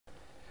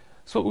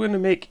So what we're going to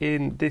make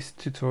in this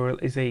tutorial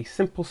is a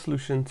simple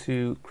solution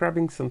to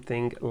grabbing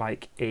something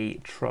like a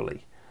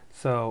trolley.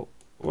 So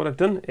what I've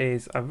done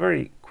is I've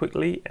very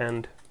quickly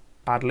and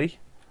badly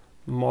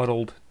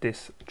modeled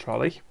this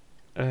trolley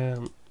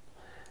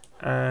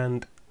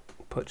and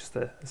put just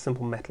a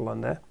simple metal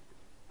on there.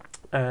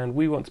 And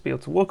we want to be able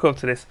to walk over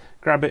to this,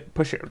 grab it,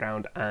 push it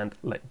around and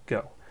let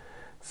go.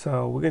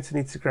 So we're going to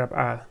need to grab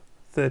our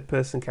third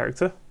person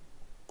character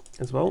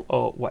as well,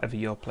 or whatever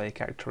your player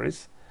character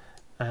is.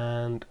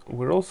 And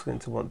we're also going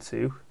to want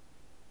to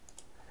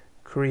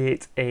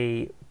create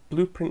a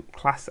blueprint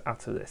class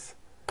out of this.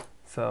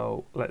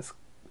 So let's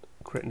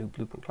create a new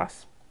blueprint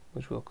class,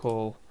 which we'll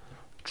call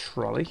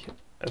trolley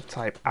of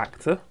type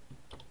actor,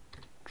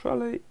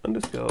 trolley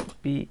underscore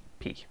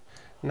BP.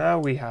 Now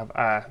we have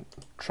our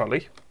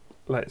trolley.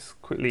 Let's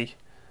quickly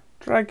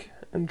drag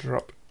and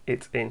drop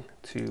it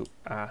into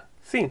our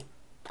scene.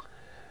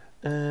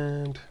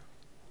 And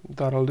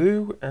that'll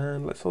do.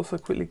 And let's also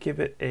quickly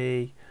give it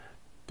a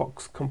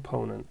box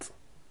component,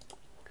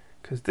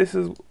 because this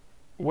is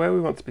where we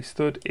want to be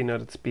stood in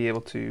order to be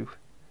able to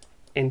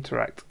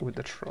interact with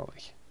the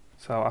trolley.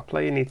 So our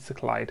player needs to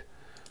collide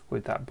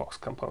with that box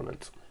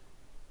component.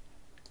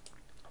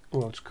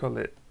 We'll just call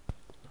it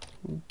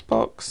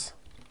box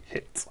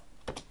hit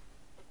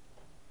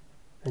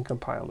and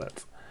compile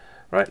that.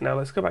 Right, now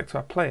let's go back to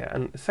our player,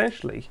 and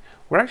essentially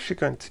we're actually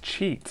going to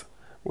cheat.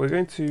 We're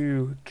going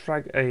to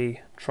drag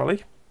a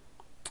trolley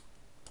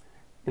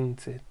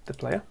into the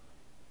player,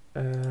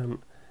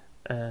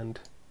 and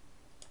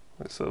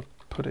let's sort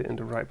of put it in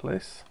the right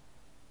place.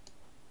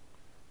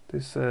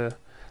 This, like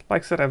I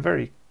said, I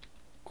very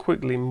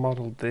quickly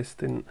modeled this,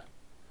 didn't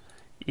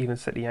even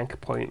set the anchor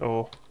point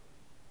or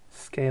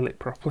scale it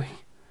properly,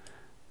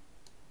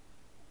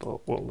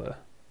 but we'll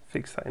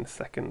fix that in a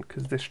second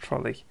because this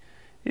trolley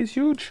is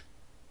huge.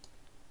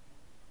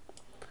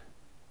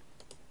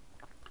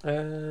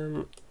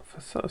 For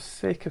sort of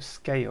sake of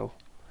scale,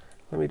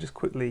 let me just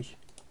quickly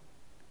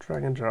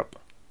drag and drop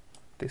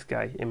this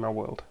guy in my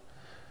world.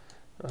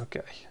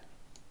 Okay.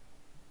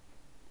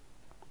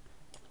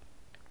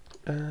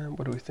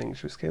 What do we think?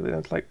 Should we scale it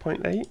down to like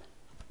 0.8?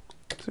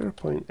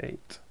 0.8.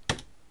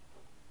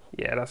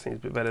 Yeah, that seems a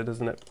bit better,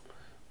 doesn't it?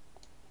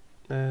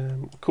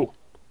 Cool.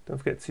 Don't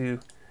forget to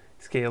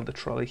scale the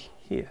trolley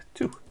here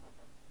too.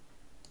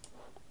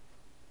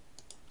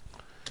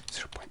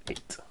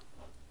 0.8.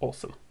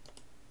 Awesome.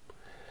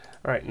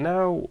 Alright,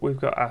 now we've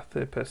got our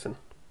third person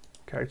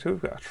character,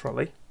 we've got our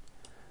trolley.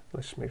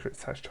 Let's just make sure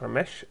it's attached to our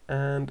mesh,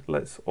 and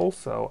let's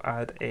also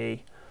add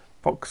a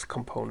box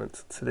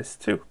component to this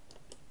too.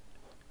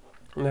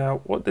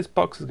 Now what this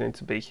box is going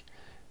to be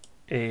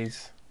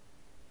is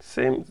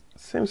same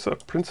sort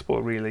of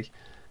principle really.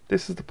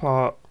 This is the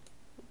part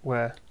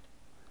where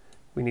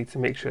we need to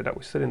make sure that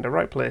we sit in the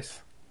right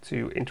place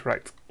to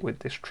interact with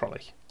this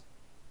trolley.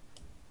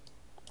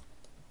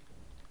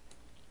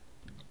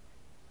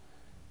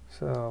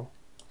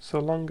 So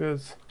long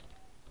as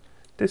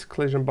this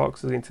collision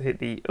box is going to hit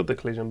the other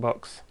collision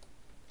box,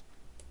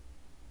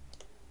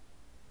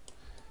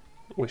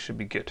 we should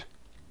be good.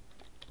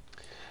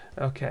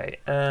 Okay,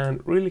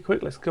 and really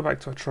quick, let's go back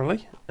to our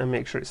trolley and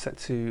make sure it's set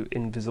to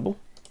invisible.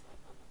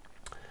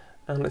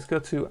 And let's go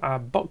to our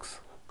box,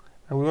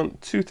 and we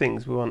want two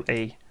things. We want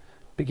a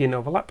begin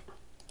overlap,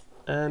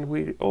 and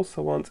we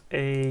also want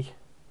a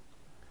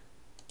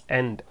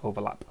end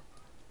overlap.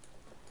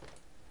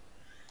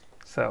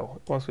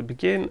 So once we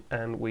begin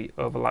and we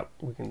overlap,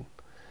 we can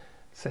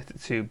set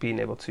it to being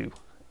able to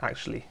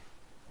actually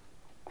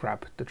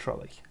grab the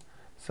trolley.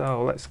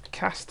 So let's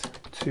cast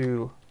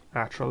to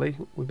our trolley.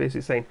 We're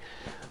basically saying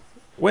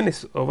when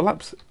this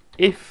overlaps,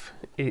 if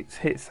it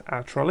hits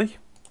our trolley,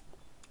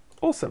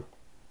 awesome.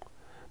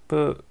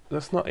 But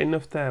that's not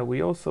enough there.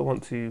 We also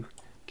want to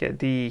get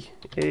the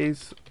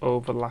is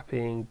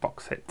overlapping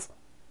box hit.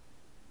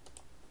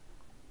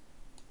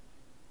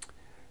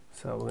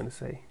 So we're going to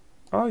say,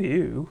 are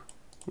you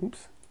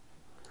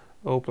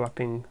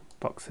overlapping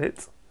box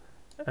hit,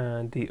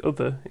 and the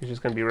other is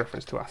just going to be a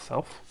reference to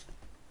ourselves.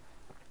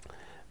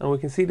 And we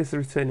can see this is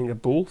returning a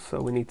bool, so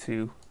we need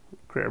to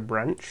create a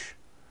branch.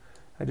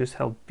 I just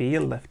held B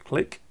and left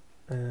click.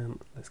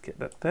 Let's get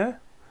that there.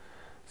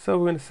 So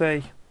we're going to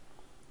say,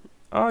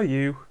 are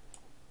you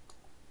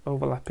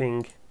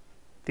overlapping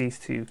these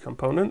two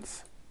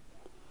components?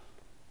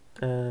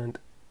 And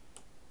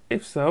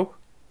if so,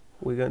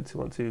 we're going to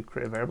want to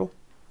create a variable.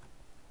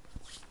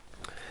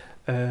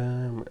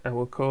 And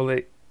we'll call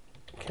it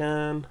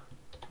can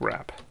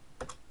grab.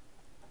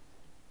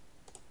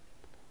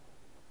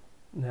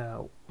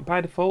 Now,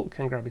 by default,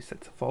 can grab is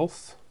set to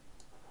false,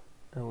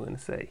 and we're going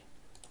to say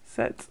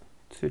set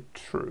to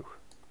true.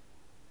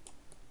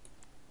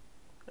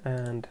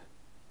 And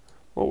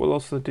what we'll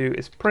also do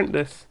is print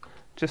this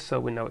just so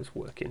we know it's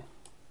working.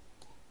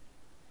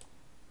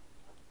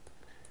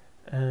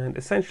 And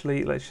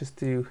essentially, let's just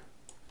do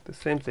the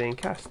same thing,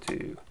 cast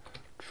to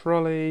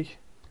trolley.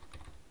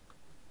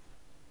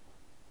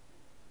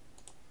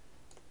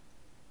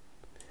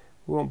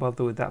 We won't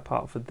bother with that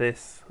part for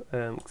this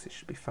because it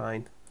should be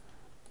fine.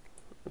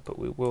 but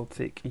we will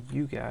take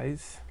you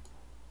guys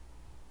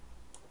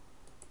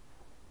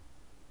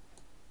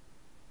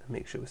and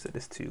make sure we set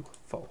this to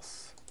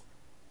false.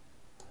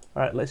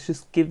 Alright, let's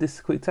just give this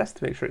a quick test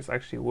to make sure it's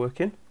actually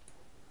working.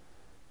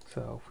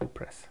 So if we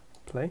press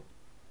play,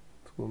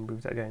 we'll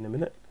move that guy in a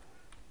minute.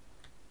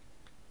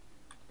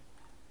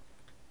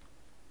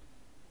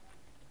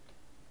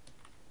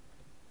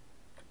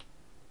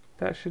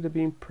 That should have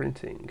been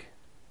printing.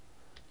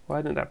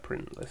 Why didn't that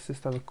print? Let's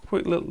just have a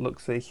quick little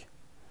look-see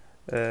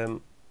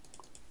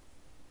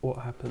what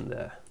happened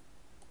there.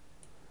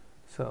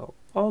 So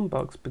on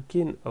box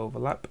begin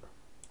overlap.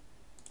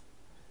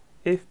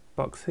 If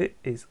box hit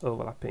is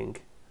overlapping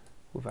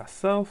with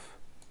ourselves,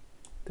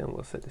 then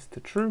we'll set this to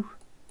true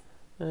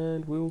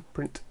and we'll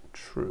print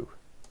true.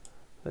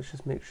 Let's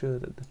just make sure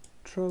that the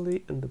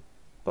trolley and the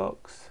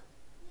box,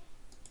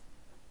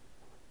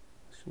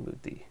 let's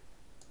move the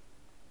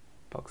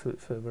box a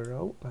bit further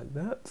out like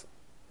that.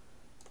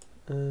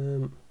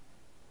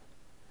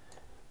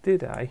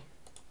 Did I?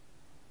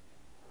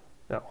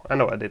 No, I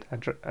know what I did.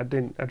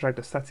 I dragged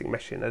a static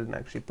mesh in. I didn't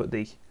actually put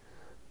the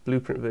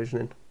blueprint version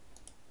in.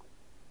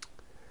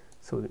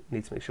 So we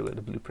need to make sure we get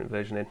the blueprint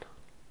version in.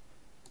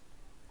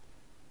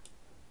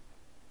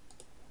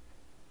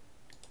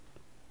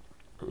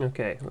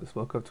 Okay, let's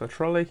walk up to a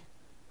trolley.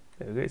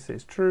 There we go, it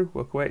says true.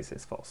 Walk away, it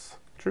says false.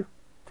 True,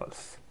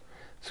 false.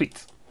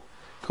 Sweet.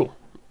 Cool.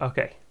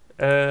 Okay.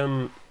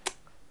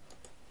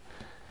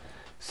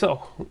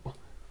 So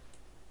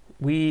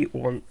we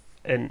want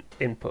an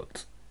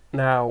input.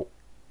 Now,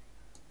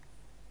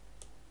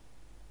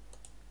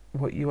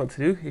 what you want to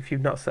do, if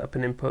you've not set up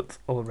an input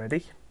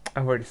already,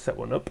 I've already set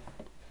one up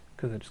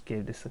because I just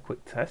gave this a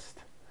quick test.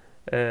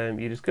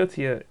 You just go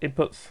to your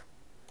inputs,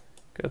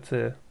 go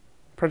to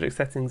project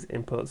settings,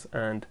 inputs,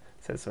 and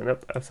set something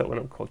up. I've set one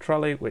up called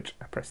trolley, which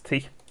I press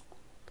T,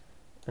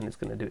 and it's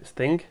going to do its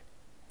thing.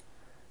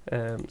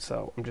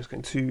 So I'm just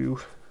going to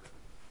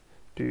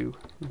do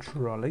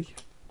trolley.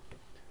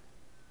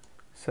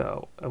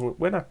 So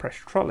when I press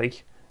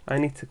trolley, I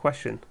need to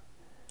question,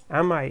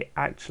 am I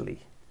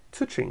actually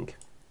touching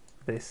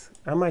this?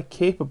 Am I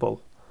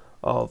capable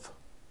of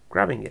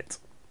grabbing it?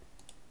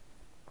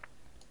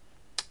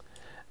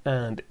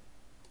 And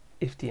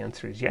if the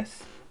answer is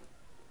yes,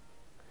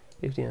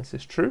 if the answer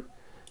is true,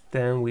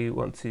 then we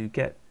want to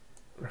get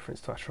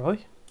reference to our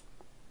trolley,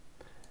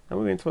 and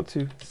we're going to want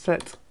to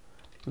set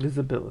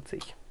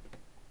visibility.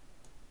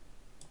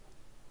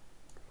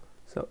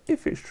 So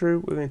if it's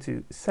true, we're going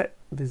to set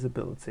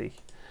visibility.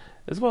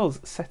 As well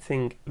as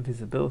setting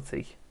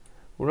visibility,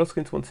 we're also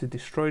going to want to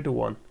destroy the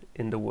one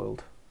in the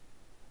world.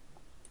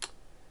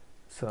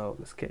 So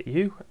let's get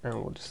you, and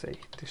we'll just say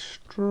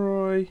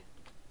destroy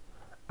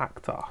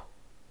actor.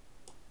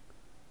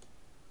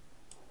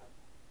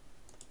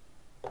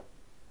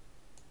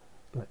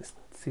 Let's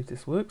see if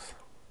this works.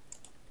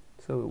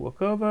 So we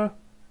walk over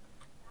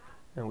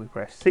and we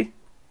press C,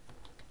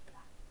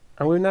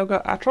 and we've now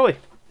got our trolley.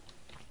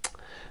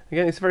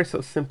 Again, it's a very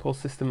sort of simple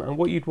system, and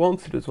what you'd want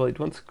to do as well, you'd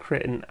want to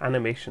create an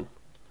animation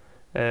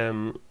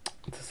to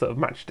sort of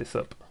match this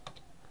up.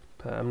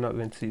 But I'm not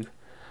going to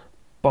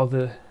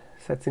bother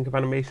setting up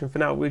animation for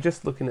now. We're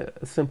just looking at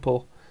a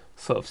simple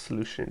sort of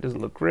solution. It doesn't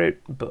look great,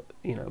 but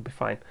you know, it'll be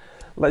fine.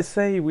 Let's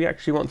say we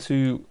actually want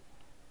to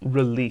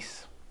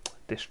release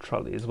this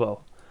trolley as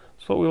well.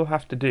 So what we'll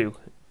have to do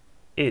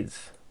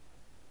is,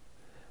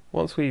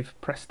 once we've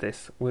pressed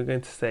this, we're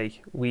going to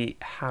say we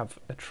have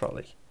a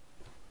trolley.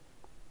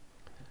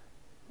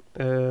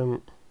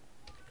 Have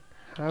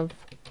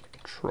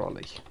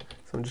trolley.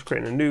 So I'm just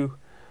creating a new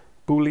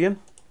boolean,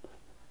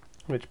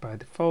 which by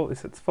default is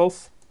set to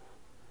false,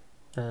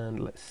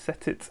 and let's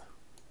set it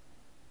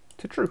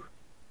to true.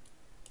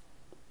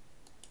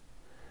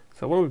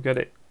 So when we've got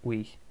it,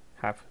 we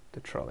have the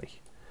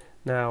trolley.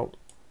 Now,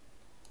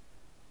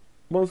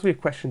 once we've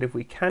questioned if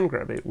we can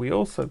grab it, we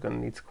also going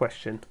to need to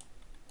question,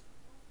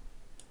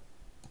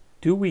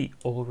 do we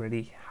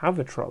already have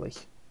a trolley?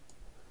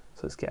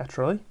 So let's get our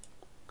trolley.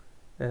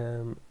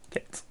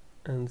 Get,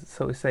 and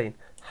so we're saying,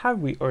 have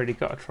we already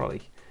got a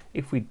trolley?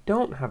 If we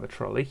don't have a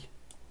trolley,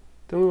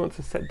 then we want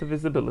to set the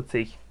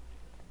visibility,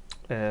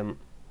 and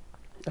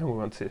we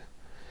want to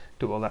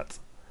do all that.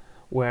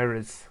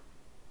 Whereas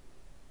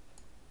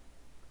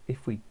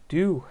if we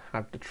do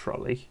have the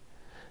trolley,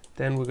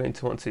 then we're going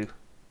to want to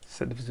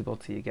set the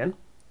visibility again,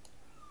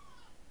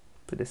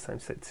 but this time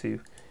set to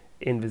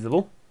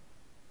invisible,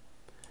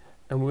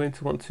 and we're going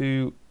to want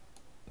to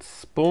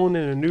spawn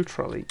in a new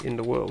trolley in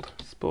the world.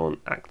 Spawn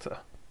actor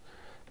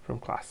from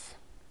class,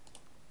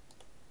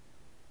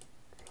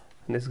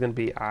 and this is going to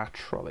be our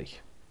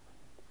trolley.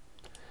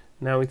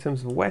 Now in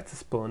terms of where to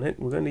spawn it,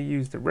 we're going to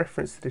use the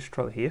reference to this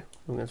trolley here.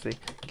 We're going to say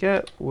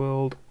get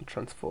world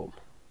transform,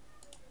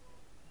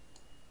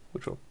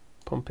 which will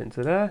pump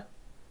into there.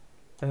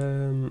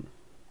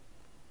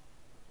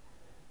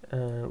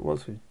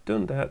 Once we've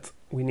done that,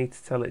 we need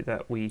to tell it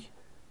that we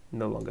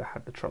no longer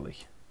have the trolley.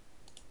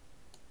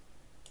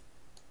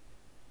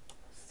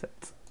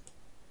 Set.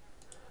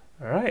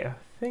 Alright, I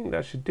think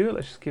that should do it.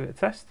 Let's just give it a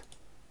test.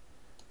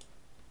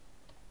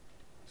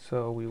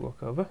 So we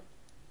walk over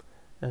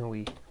and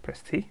we press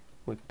T.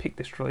 We pick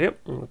this trolley up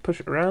and we push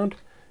it around.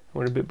 And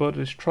we're a bit bored of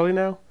this trolley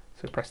now,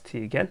 so press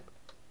T again.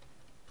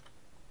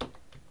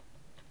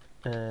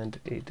 And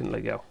it didn't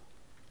let go.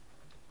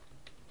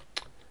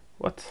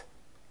 What?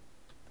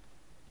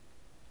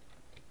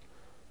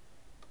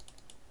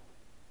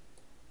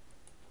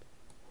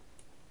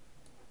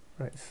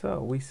 Right, so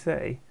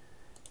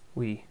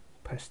we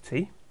press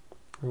T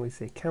and we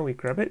say, can we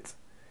grab it?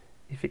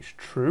 If it's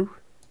true.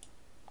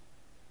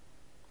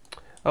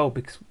 Oh,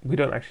 because we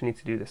don't actually need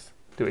to do this,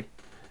 do we?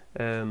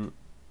 So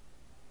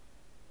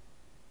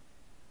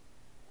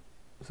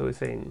we're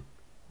saying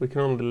we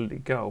can only let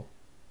it go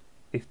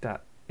if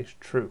that is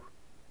true.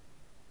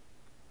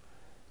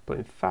 But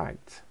in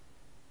fact,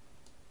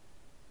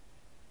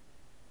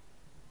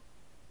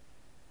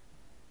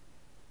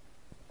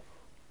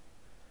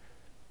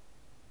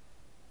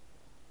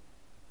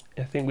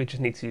 I think we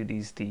just need to do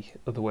these the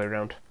other way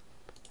around.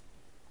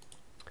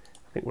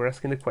 I think we're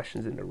asking the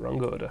questions in the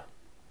wrong order.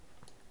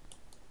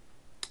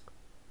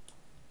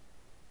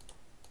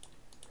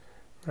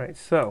 Right,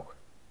 so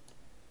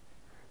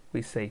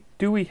we say,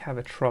 do we have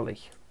a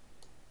trolley?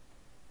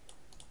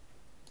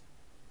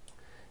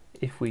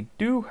 If we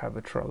do have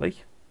a trolley,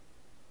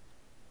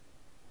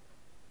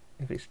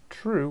 if it's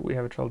true we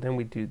have a trolley, then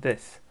we do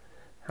this.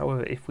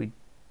 However, if we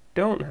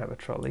don't have a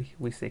trolley,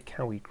 we say,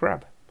 can we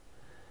grab?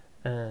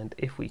 And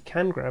if we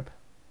can grab,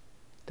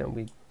 then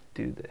we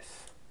do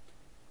this.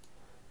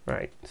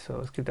 Right, so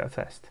let's give that a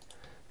test.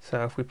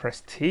 So if we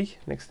press T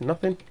next to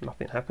nothing,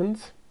 nothing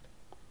happens.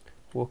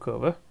 Walk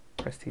over,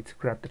 press T to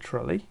grab the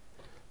trolley,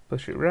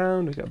 push it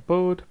around, we got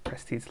bored,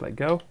 press T to let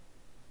go.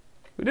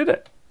 We did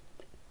it!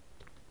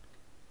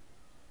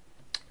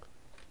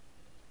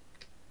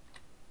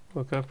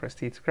 Walk over, press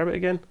T to grab it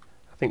again.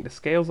 I think the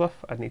scale's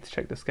off. I need to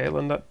check the scale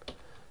on that.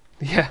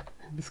 Yeah,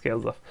 the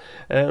scale's off.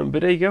 But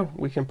there you go.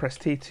 We can press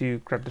T to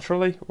grab the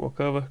trolley,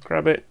 walk over,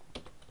 grab it.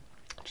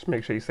 Just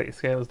make sure you set your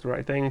scale as the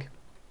right thing.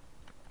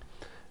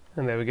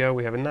 And there we go.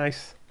 We have a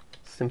nice,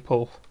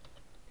 simple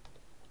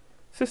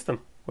system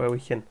where we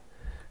can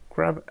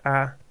grab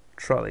our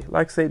trolley.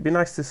 Like I say, it'd be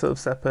nice to sort of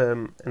set up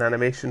an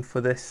animation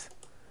for this.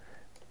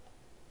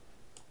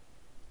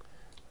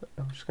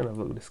 I'm just going to have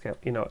a look at the scale.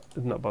 You know,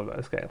 not bothered about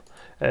the scale.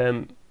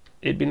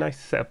 It'd be nice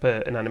to set up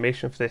an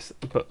animation for this,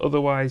 but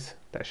otherwise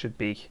that should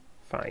be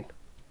fine.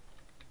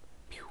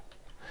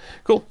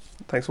 Cool.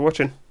 Thanks for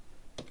watching.